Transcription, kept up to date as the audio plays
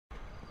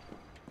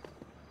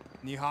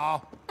你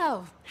好。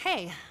 Oh,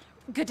 hey.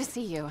 Good to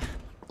see you.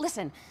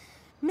 Listen,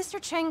 Mr.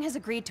 Cheng has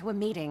agreed to a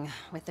meeting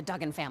with the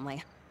Duggan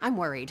family. I'm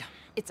worried.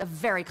 It's a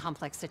very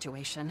complex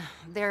situation.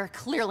 They're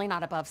clearly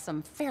not above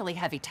some fairly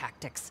heavy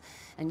tactics.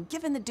 And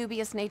given the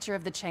dubious nature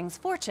of the Cheng's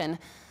fortune,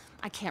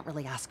 I can't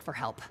really ask for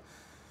help.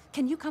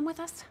 Can you come with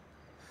us?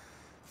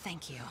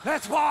 Thank you.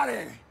 Let's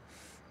party！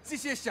 这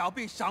些小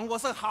病赏我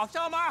是好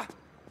笑吗？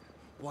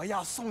我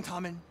要送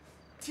他们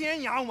天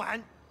涯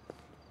玩，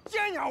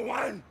天涯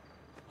玩。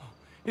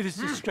 It is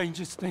the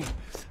strangest thing.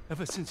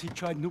 Ever since he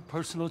tried new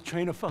personal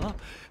trainer fella,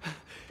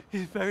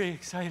 he's very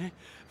excited,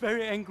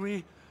 very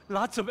angry,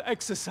 lots of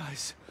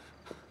exercise.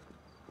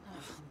 Oh,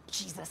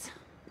 Jesus.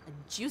 A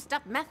juiced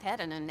up meth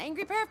head and an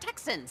angry pair of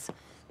Texans.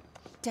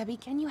 Debbie,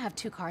 can you have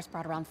 2 cars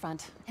brought around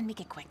front? And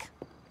make it quick.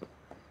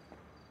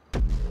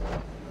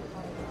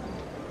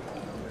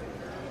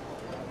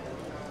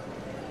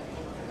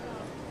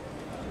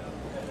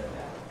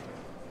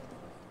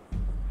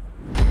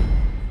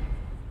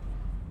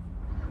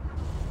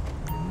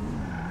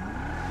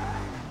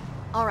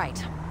 All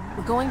right,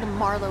 we're going to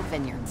Marlowe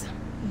Vineyards.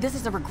 This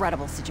is a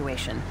regrettable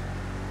situation.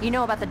 You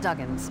know about the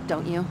Duggans,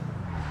 don't you?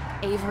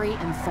 Avery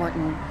and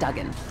Thornton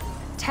Duggan.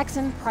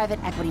 Texan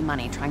private equity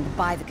money trying to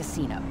buy the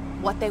casino.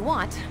 What they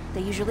want,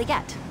 they usually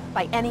get,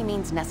 by any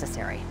means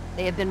necessary.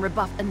 They have been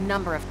rebuffed a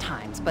number of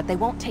times, but they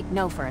won't take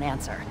no for an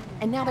answer.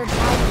 And now they're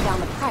driving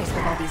down the price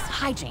with all these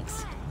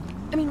hijinks.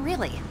 I mean,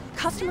 really,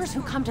 customers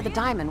who come to the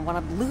Diamond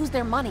want to lose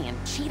their money and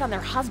cheat on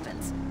their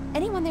husbands.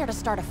 Anyone there to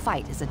start a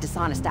fight is a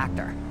dishonest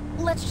actor.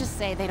 Let's just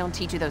say they don't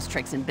teach you those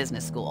tricks in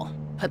business school.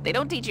 But they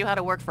don't teach you how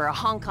to work for a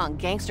Hong Kong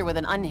gangster with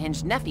an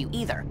unhinged nephew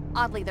either.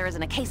 Oddly, there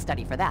isn't a case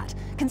study for that.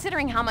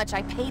 Considering how much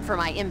I paid for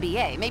my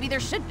MBA, maybe there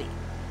should be.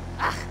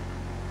 Ugh.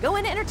 Go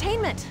into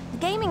entertainment. The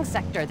gaming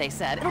sector, they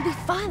said. It'll be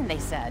fun, they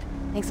said.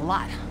 Thanks a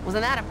lot.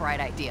 Wasn't that a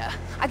bright idea?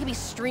 I could be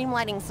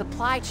streamlining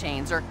supply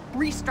chains, or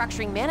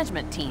restructuring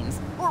management teams,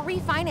 or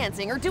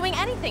refinancing, or doing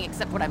anything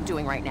except what I'm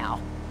doing right now.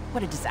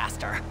 What a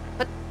disaster.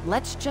 But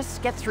let's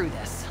just get through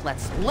this.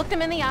 Let's look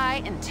them in the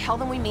eye and tell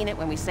them we mean it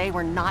when we say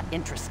we're not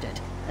interested.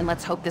 And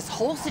let's hope this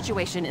whole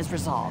situation is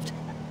resolved.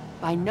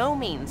 By no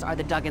means are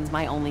the Duggans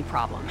my only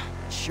problem.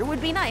 Sure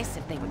would be nice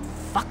if they would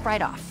fuck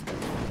right off.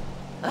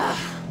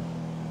 Ugh.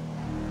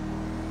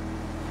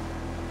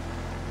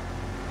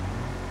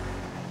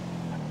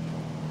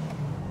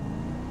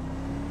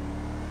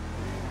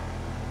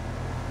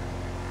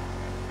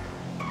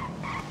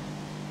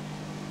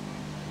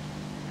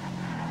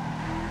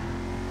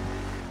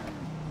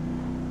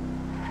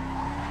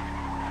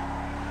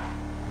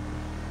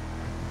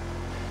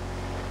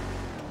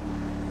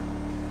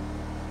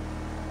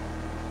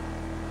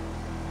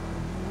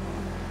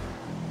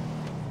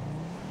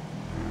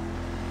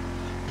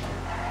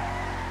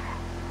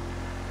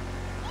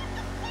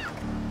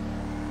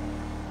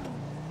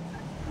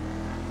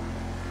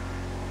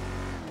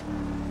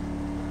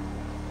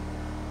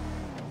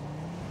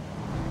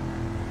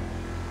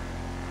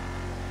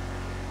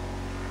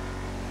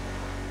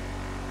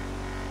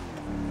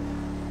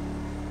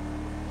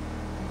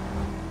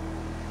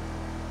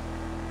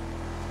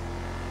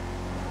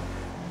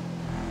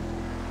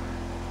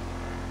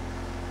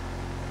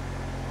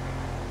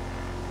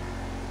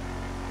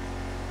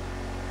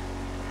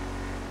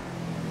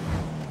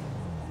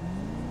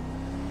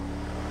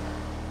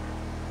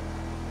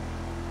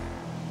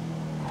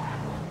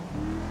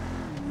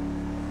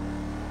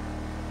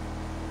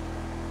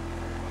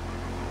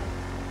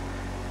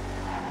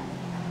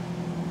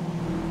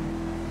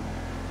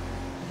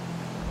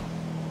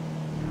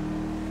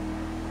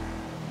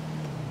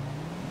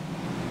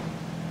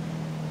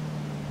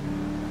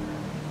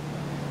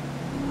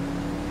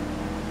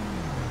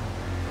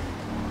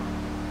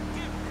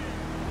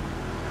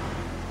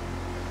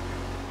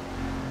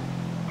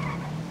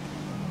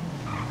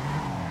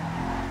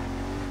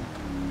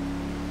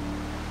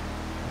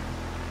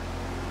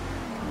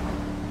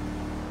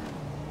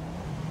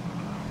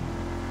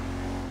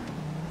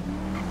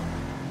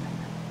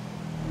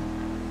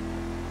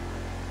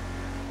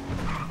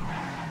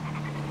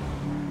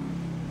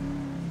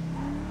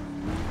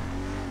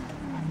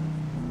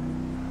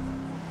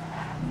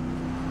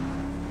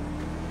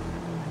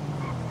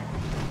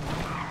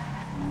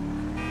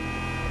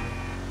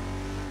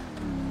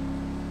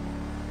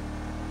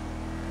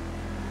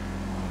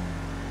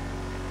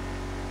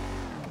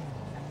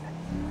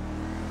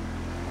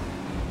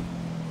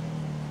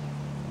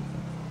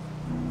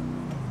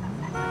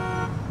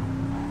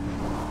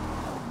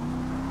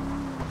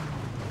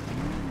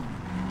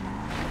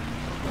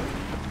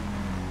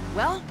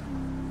 Well,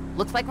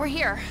 looks like we're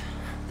here.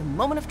 The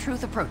moment of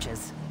truth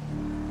approaches.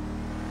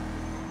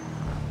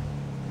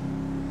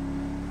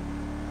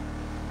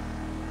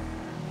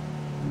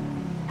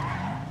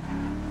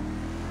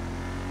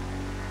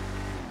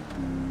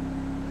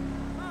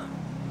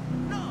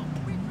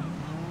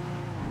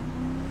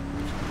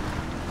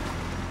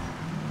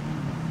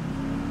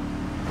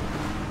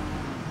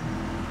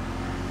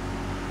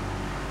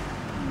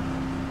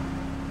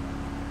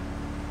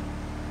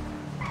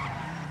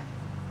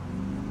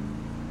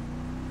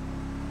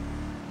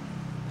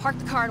 Park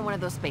the car in one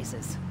of those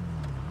spaces.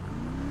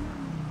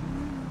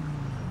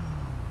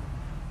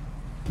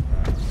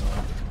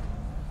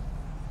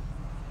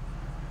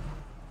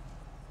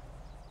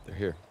 They're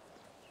here.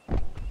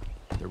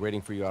 They're waiting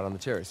for you out on the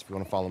terrace if you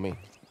want to follow me.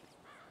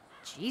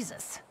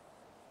 Jesus.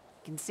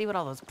 You can see what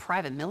all those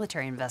private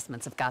military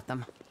investments have got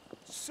them.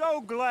 So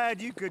glad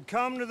you could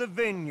come to the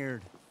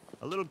vineyard.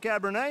 A little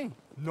Cabernet?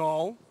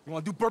 No. You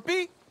wanna do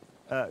burpee?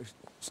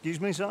 Excuse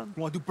me, son?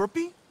 You wanna do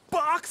burpee?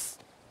 Box?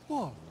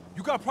 Whoa,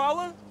 you got a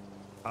problem?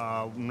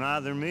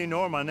 Neither me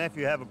nor my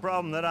nephew have a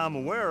problem that I'm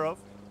aware of.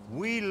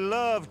 We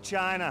love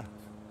China.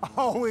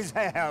 Always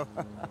have.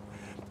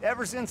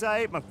 Ever since I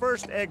ate my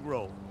first egg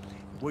roll.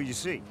 Well, you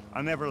see,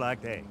 I never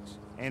liked eggs.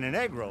 And an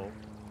egg roll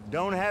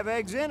don't have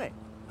eggs in it.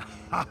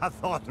 I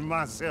thought to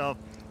myself,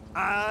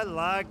 I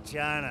like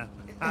China.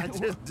 I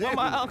just did. What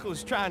my uncle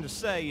is trying to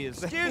say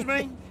is... Excuse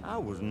me. I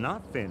was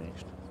not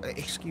finished.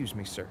 Excuse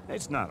me, sir.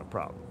 It's not a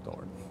problem,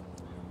 Thornton.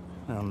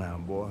 Now,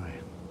 boy.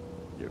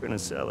 You're gonna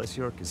sell us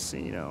your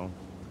casino.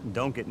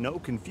 Don't get no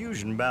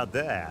confusion about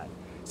that.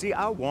 See,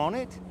 I want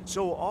it,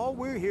 so all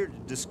we're here to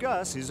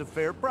discuss is a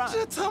fair price.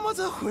 这他妈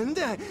这混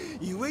蛋，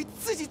以为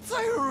自己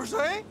载入如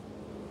水？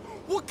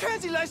我看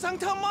起来像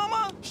他妈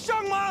妈，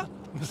像吗？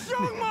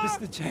像吗？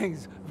 Mr.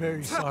 Chang's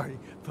very sorry,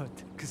 but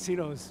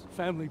casino's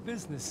family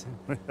business,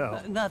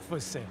 Well. not for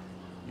sale.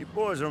 You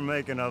boys are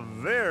making a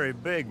very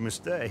big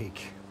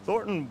mistake.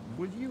 Thornton,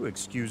 will you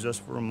excuse us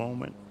for a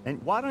moment?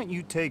 And why don't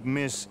you take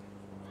Miss...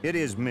 It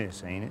is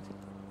Miss, ain't it?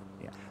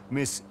 Yeah.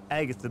 Miss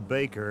Agatha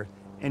Baker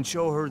and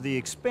show her the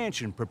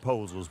expansion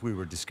proposals we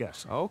were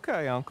discussing.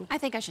 Okay, Uncle. I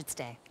think I should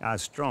stay. I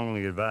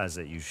strongly advise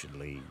that you should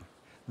leave.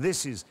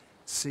 This is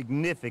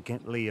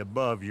significantly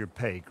above your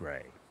pay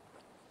grade.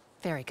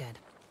 Very good.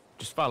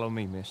 Just follow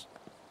me, miss.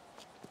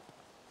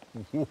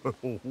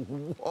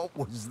 What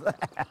was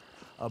that?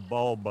 A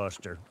ball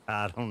buster.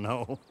 I don't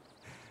know.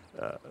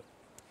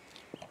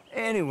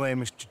 Anyway,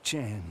 Mr.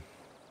 Chan,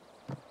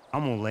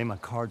 I'm gonna lay my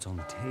cards on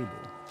the table.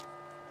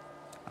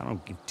 I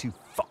don't give two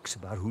fucks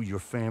about who your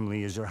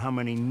family is or how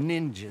many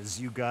ninjas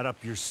you got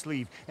up your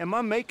sleeve. Am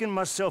I making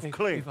myself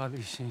clear?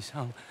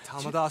 他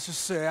们的是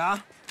谁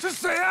啊？是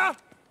谁啊？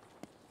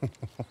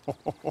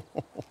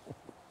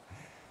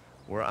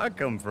 Where I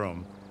come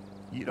from,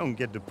 you don't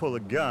get to pull a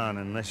gun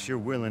unless you're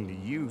willing to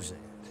use it.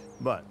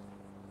 But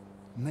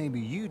maybe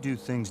you do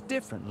things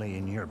differently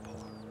in your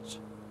parts.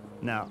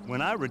 Now,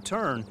 when I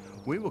return,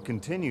 we will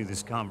continue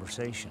this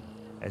conversation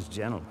as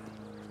gentlemen.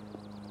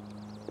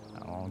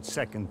 On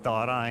second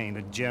thought, I ain't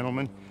a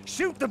gentleman.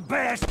 Shoot the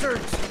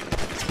bastards!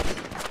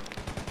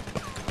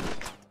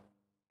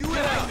 You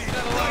have me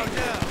right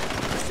now.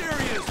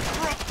 Serious,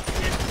 bro.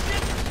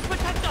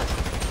 Protect us.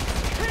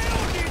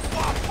 Kill these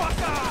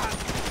motherfuckers.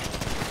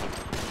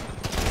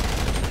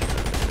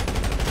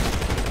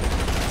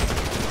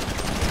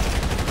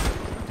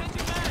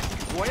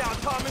 我要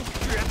他们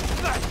血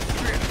债血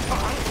偿。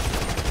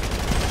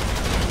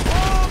我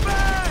们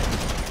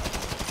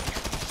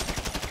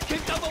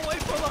Keep them away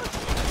from us!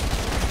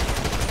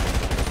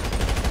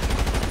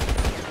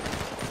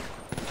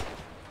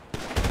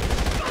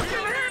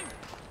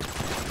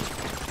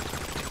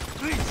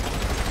 Please,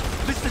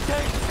 Mr.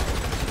 Dang,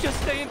 just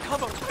stay in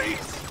cover,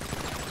 please!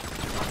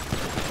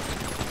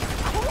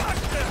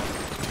 crush them.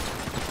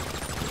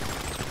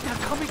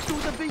 They're coming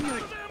through the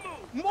vineyard!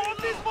 More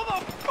of these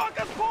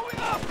motherfuckers pulling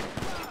up.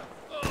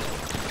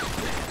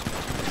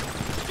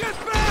 Get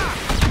back!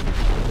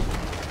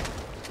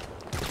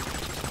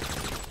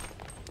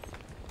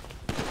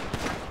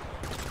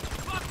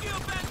 Fuck you,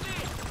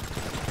 bandit!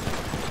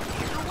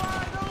 You're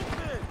wide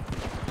open!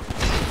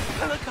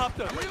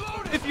 Helicopter!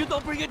 Reloading! If you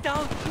don't bring it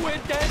down, we're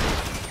dead!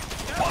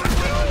 Fuck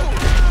you!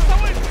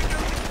 Someone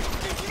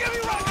give me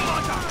rocket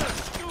launcher!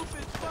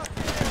 Stupid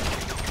fucking...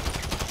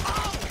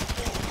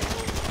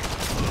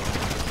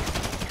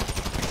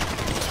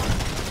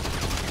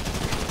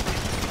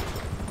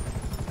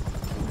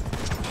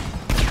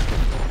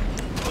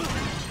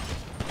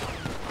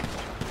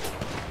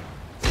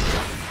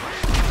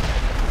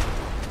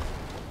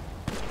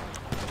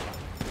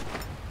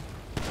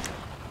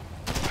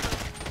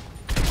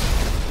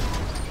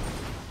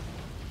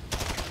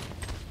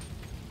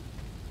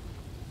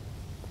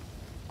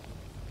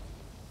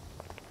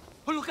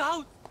 Look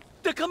out!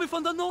 They're coming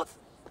from the north!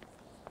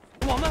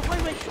 我们会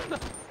没事的。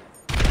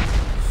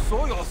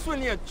所有训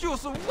练就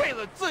是为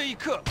了这一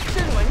刻，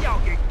新闻要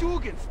给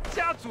Dugan's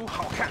家族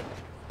好看。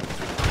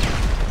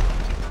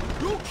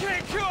You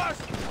can't kill us!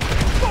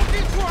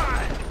 Fucking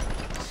try!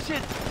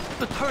 Shit!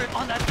 The turret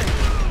on that thing!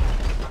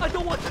 I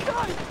don't want to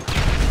die!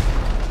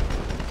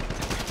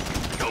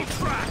 Don't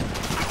try!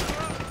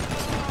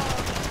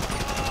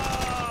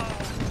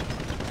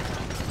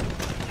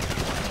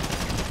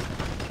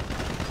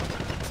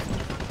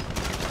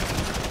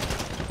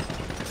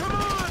 Come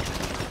on!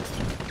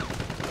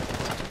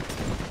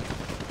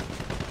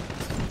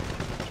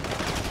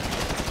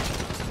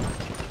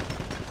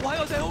 Why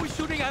are they always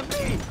shooting at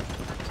me?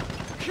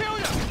 Kill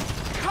them!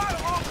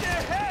 Cut off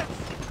their heads!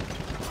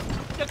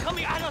 They're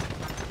coming at us!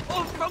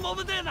 Oh, from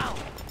over there now!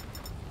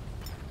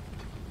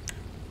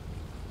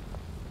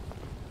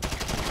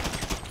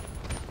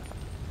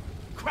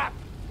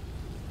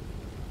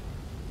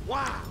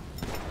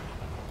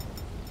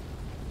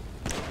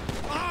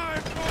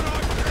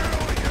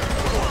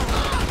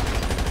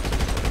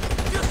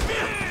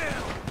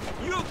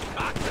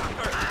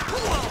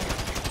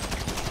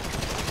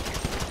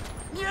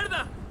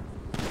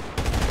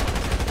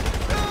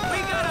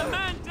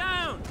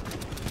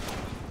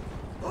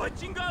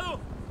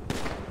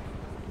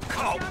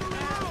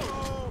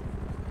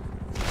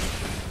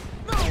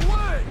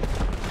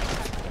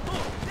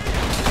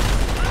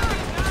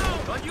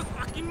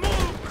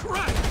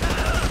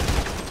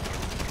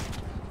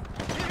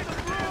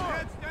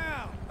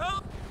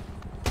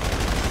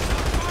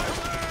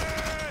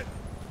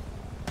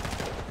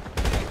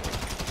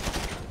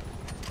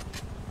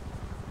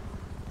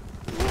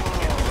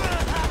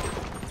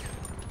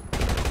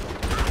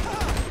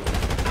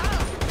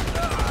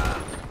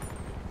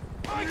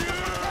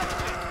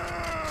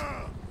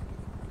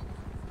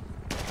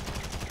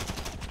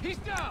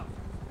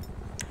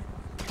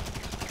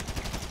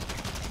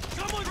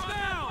 Someone's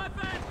down!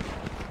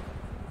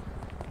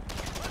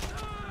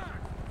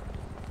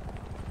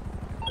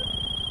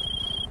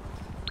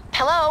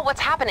 Hello,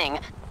 what's happening?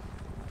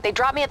 They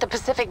dropped me at the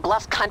Pacific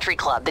Bluffs Country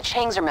Club. The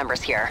Changs are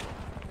members here.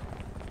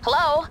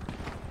 Hello?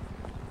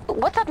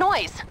 What's that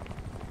noise?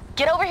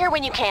 Get over here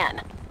when you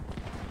can.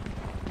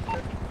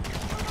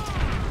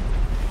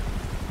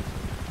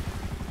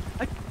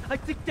 I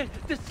think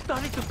they're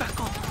starting to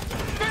back off.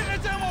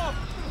 Finish him off!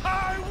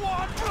 I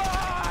want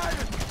blood!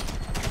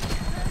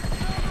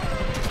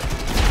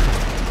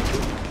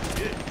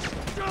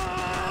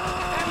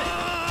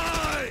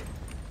 Die!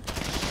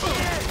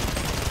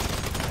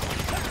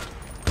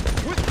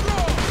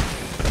 Withdraw!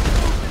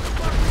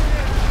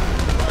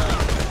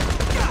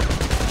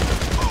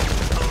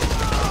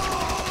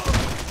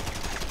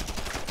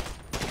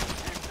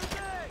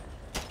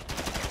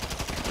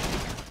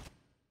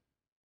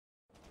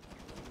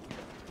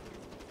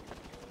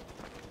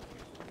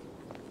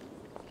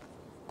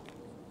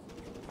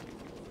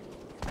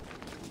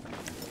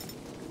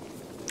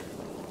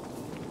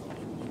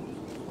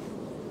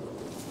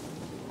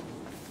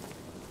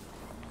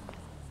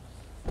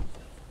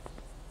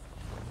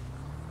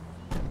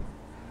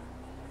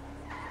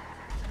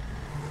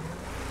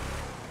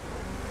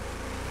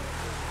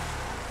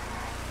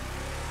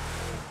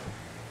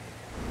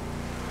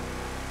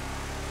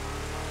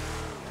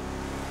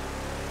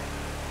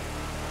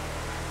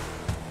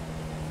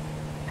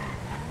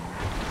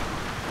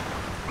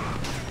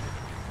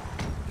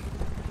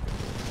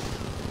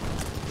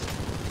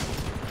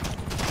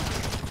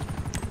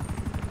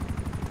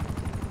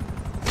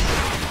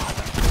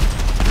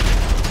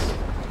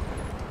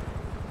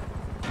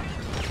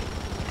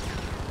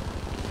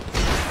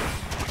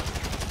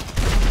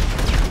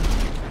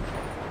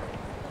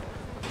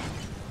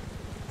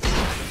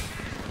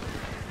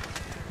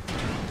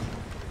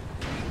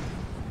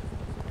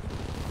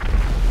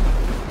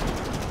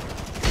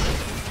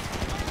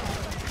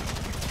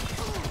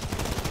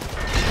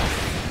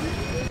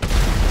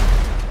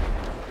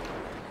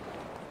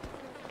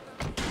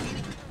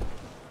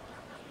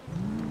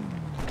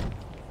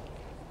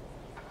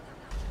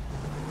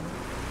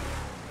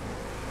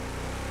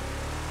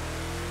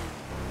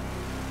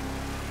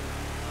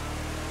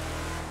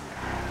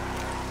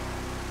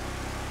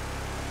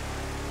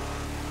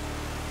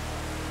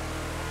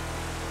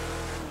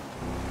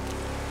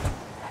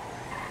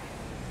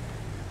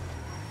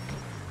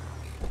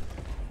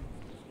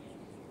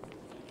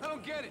 I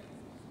don't get it.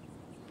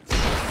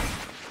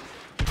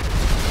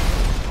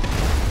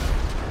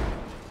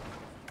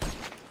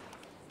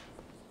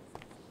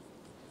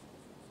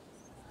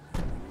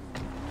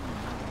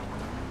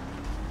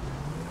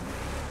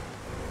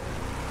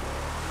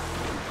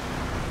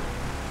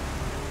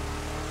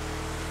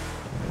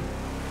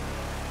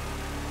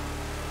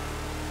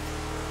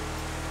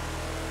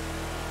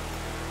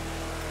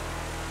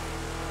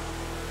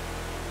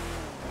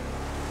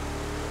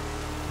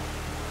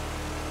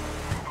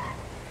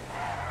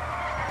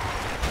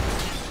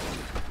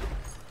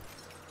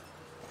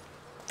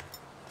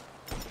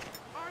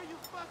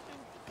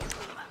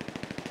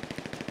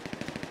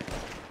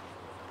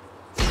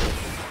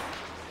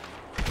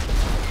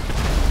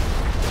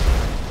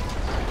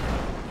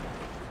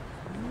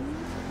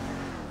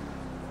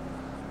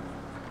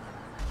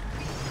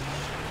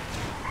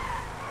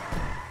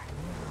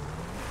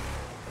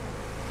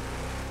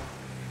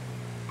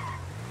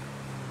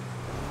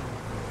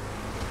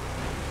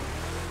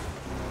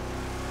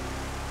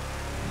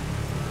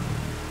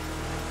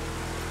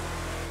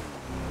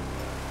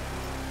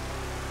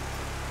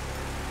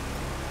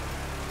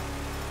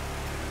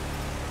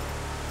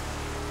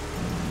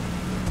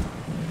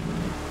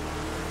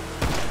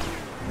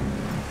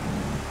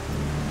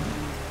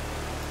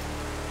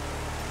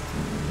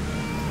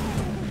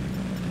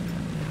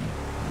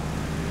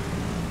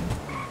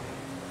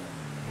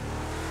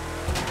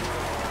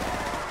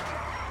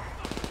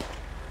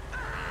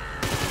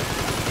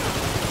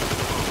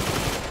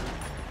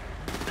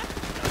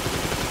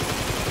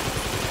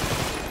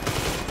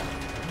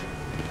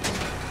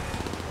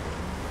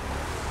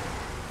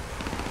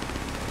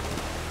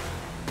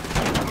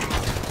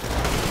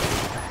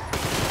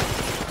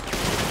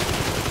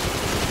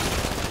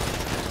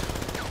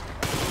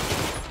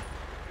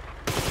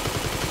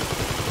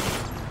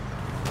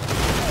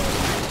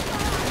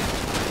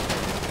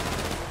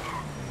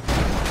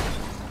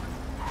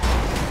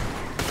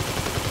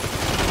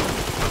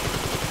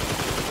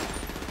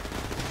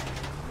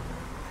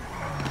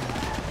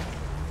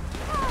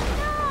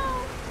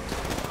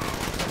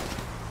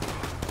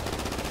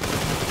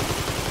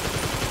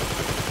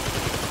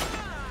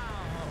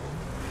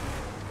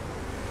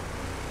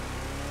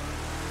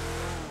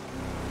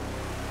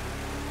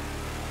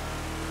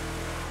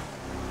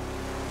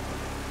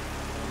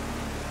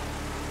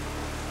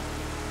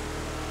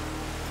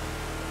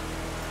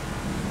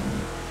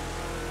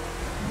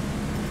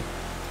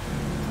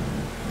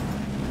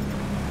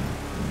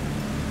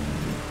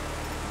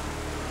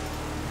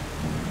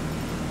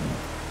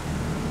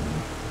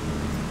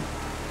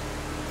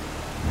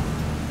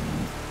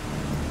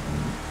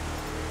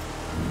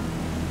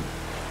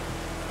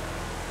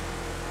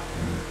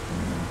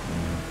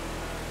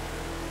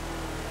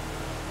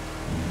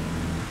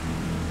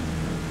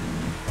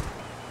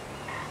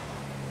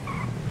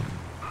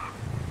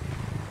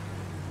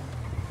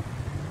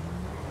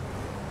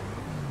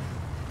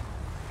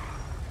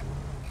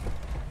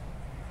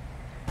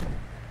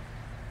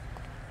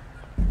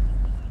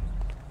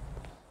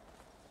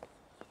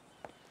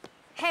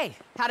 Hey,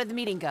 how did the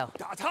meeting go?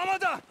 打他妈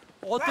的！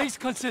 All things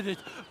considered,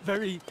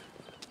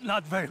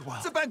 not very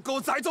well. 这班狗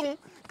仔中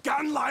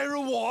敢来惹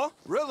我，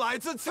惹来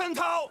自陈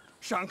涛，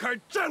想开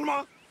战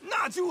吗？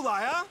那就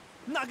来啊！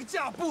那个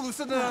架不如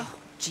是的。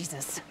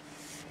 Jesus.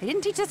 They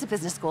didn't teach us at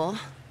business school.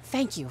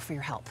 Thank you for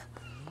your help.